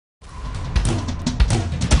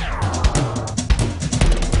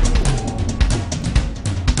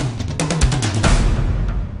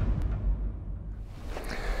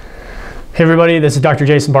Hey everybody, this is Dr.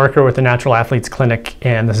 Jason Barker with the Natural Athletes Clinic,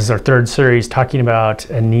 and this is our third series talking about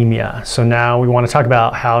anemia. So now we want to talk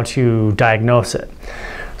about how to diagnose it.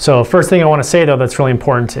 So first thing I want to say though that's really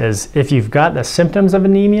important is if you've got the symptoms of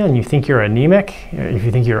anemia and you think you're anemic, if you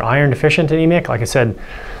think you're iron deficient anemic, like I said,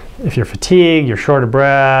 if you're fatigued, you're short of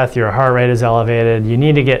breath, your heart rate is elevated, you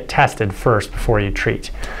need to get tested first before you treat.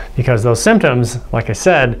 Because those symptoms, like I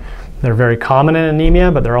said, they're very common in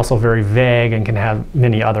anemia, but they're also very vague and can have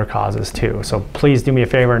many other causes too. So please do me a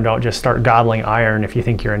favor and don't just start gobbling iron if you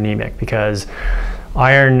think you're anemic, because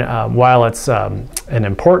iron, while it's an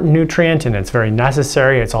important nutrient and it's very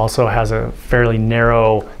necessary, it also has a fairly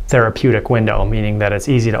narrow therapeutic window, meaning that it's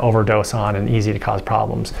easy to overdose on and easy to cause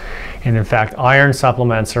problems. And in fact, iron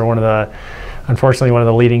supplements are unfortunately one of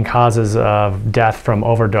the leading causes of death from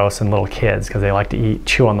overdose in little kids, because they like to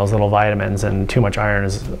chew on those little vitamins, and too much iron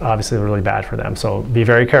is obviously really bad for them. So be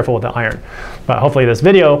very careful with the iron. But hopefully this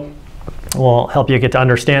video will help you get to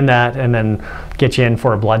understand that and then get you in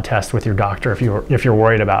for a blood test with your doctor if you're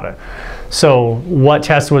worried about it. So what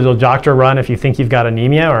test will your doctor run if you think you've got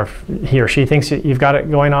anemia, or if he or she thinks you've got it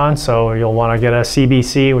going on? So you'll want to get a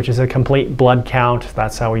CBC, which is a complete blood count.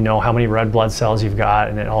 That's how we know how many red blood cells you've got,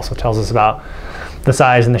 and it also tells us about the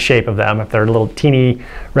size and the shape of them. If they're little teeny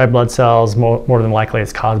red blood cells, more than likely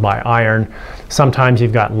it's caused by iron. Sometimes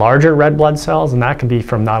you've got larger red blood cells, and that can be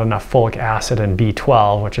from not enough folic acid and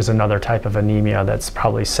B12, which is another type of anemia that's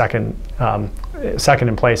probably second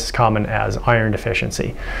in place as common as iron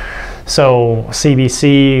deficiency. So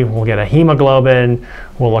CBC, we'll get a hemoglobin,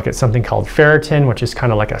 we'll look at something called ferritin, which is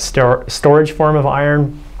kind of like a storage form of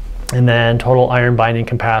iron, and then total iron binding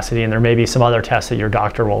capacity, and there may be some other tests that your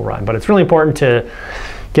doctor will run. But it's really important to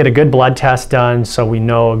get a good blood test done so we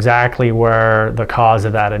know exactly where the cause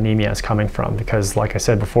of that anemia is coming from, because like I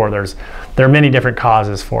said before, there are many different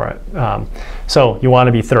causes for it. So you want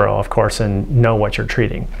to be thorough, of course, and know what you're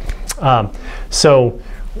treating. So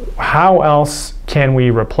how else can we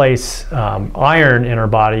replace iron in our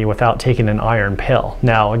body without taking an iron pill?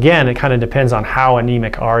 Now again, it kind of depends on how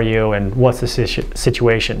anemic are you and what's the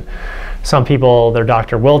situation. Some people, their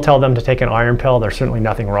doctor will tell them to take an iron pill. There's certainly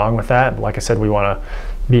nothing wrong with that. Like I said, we want to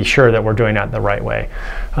be sure that we're doing that the right way.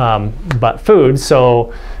 But foods,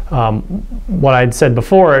 so what I'd said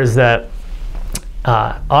before is that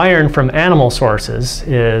iron from animal sources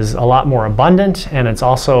is a lot more abundant, and it's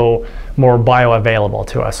also more bioavailable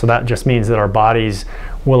to us. So that just means that our bodies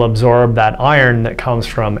will absorb that iron that comes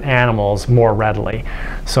from animals more readily.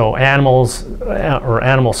 So animals or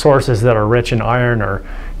animal sources that are rich in iron are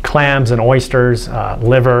clams and oysters,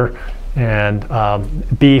 liver, and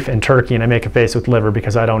beef and turkey. And I make a face with liver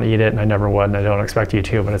because I don't eat it, and I never would, and I don't expect you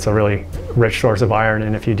to, but it's a really rich source of iron,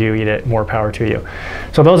 and if you do eat it, more power to you.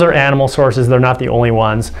 So those are animal sources. They're not the only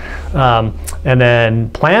ones. And then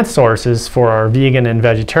plant sources for our vegan and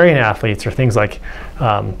vegetarian athletes are things like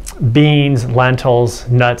beans, lentils,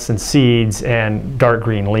 nuts and seeds, and dark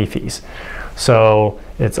green leafies. So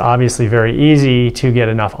it's obviously very easy to get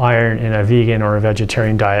enough iron in a vegan or a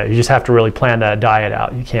vegetarian diet. You just have to really plan that diet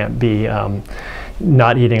out. You can't be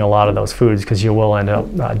not eating a lot of those foods, because you will end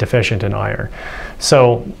up deficient in iron.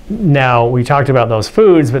 So now we talked about those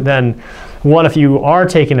foods, but then what if you are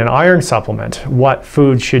taking an iron supplement? What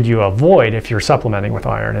foods should you avoid if you're supplementing with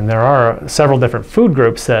iron? And there are several different food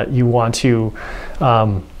groups that you want to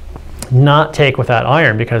not take with that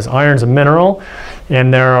iron, because iron's a mineral,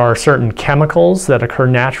 and there are certain chemicals that occur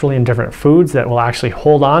naturally in different foods that will actually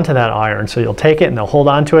hold on to that iron. So you'll take it and they'll hold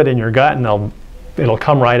on to it in your gut, and it'll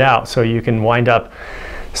come right out. So you can wind up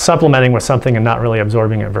supplementing with something and not really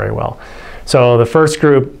absorbing it very well. So the first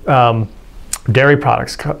group, dairy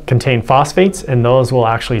products contain phosphates, and those will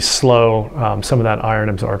actually slow some of that iron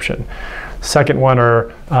absorption. Second one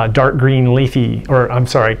are dark green leafy, dark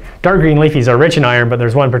green leafies are rich in iron, but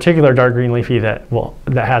there's one particular dark green leafy that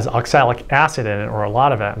has oxalic acid in it, or a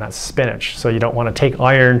lot of it, and that's spinach. So you don't want to take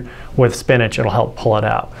iron with spinach. It'll help pull it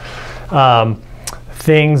out.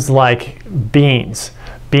 Things like beans.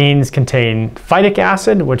 Beans contain phytic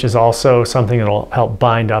acid, which is also something that will help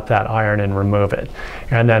bind up that iron and remove it.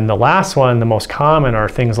 And then the last one, the most common, are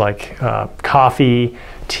things like coffee,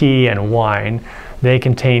 tea, and wine. They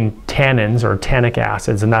contain tannins or tannic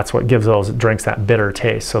acids, and that's what gives those drinks that bitter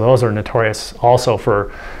taste. So those are notorious also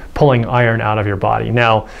for pulling iron out of your body.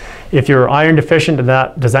 Now, if you're iron deficient,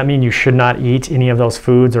 does that mean you should not eat any of those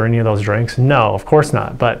foods or any of those drinks? No, of course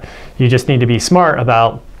not. But you just need to be smart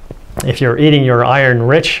about if you're eating your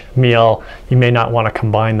iron-rich meal, you may not want to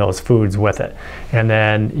combine those foods with it. And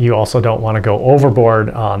then you also don't want to go overboard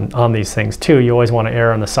on these things too. You always want to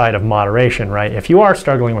err on the side of moderation, right? If you are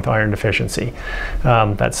struggling with iron deficiency,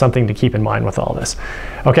 that's something to keep in mind with all this.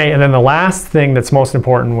 Okay, and then the last thing that's most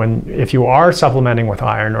important if you are supplementing with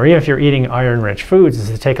iron, or even if you're eating iron-rich foods, is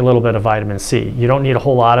to take a little bit of vitamin C. You don't need a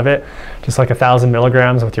whole lot of it, just like 1,000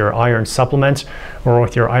 milligrams with your iron supplement or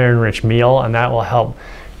with your iron-rich meal, and that will help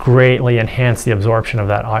greatly enhance the absorption of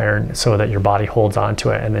that iron so that your body holds on to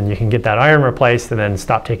it, and then you can get that iron replaced and then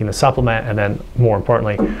stop taking the supplement, and then more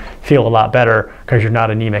importantly feel a lot better because you're not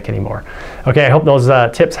anemic anymore. Okay, I hope those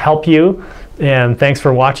tips help you, and thanks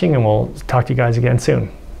for watching, and we'll talk to you guys again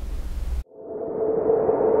soon.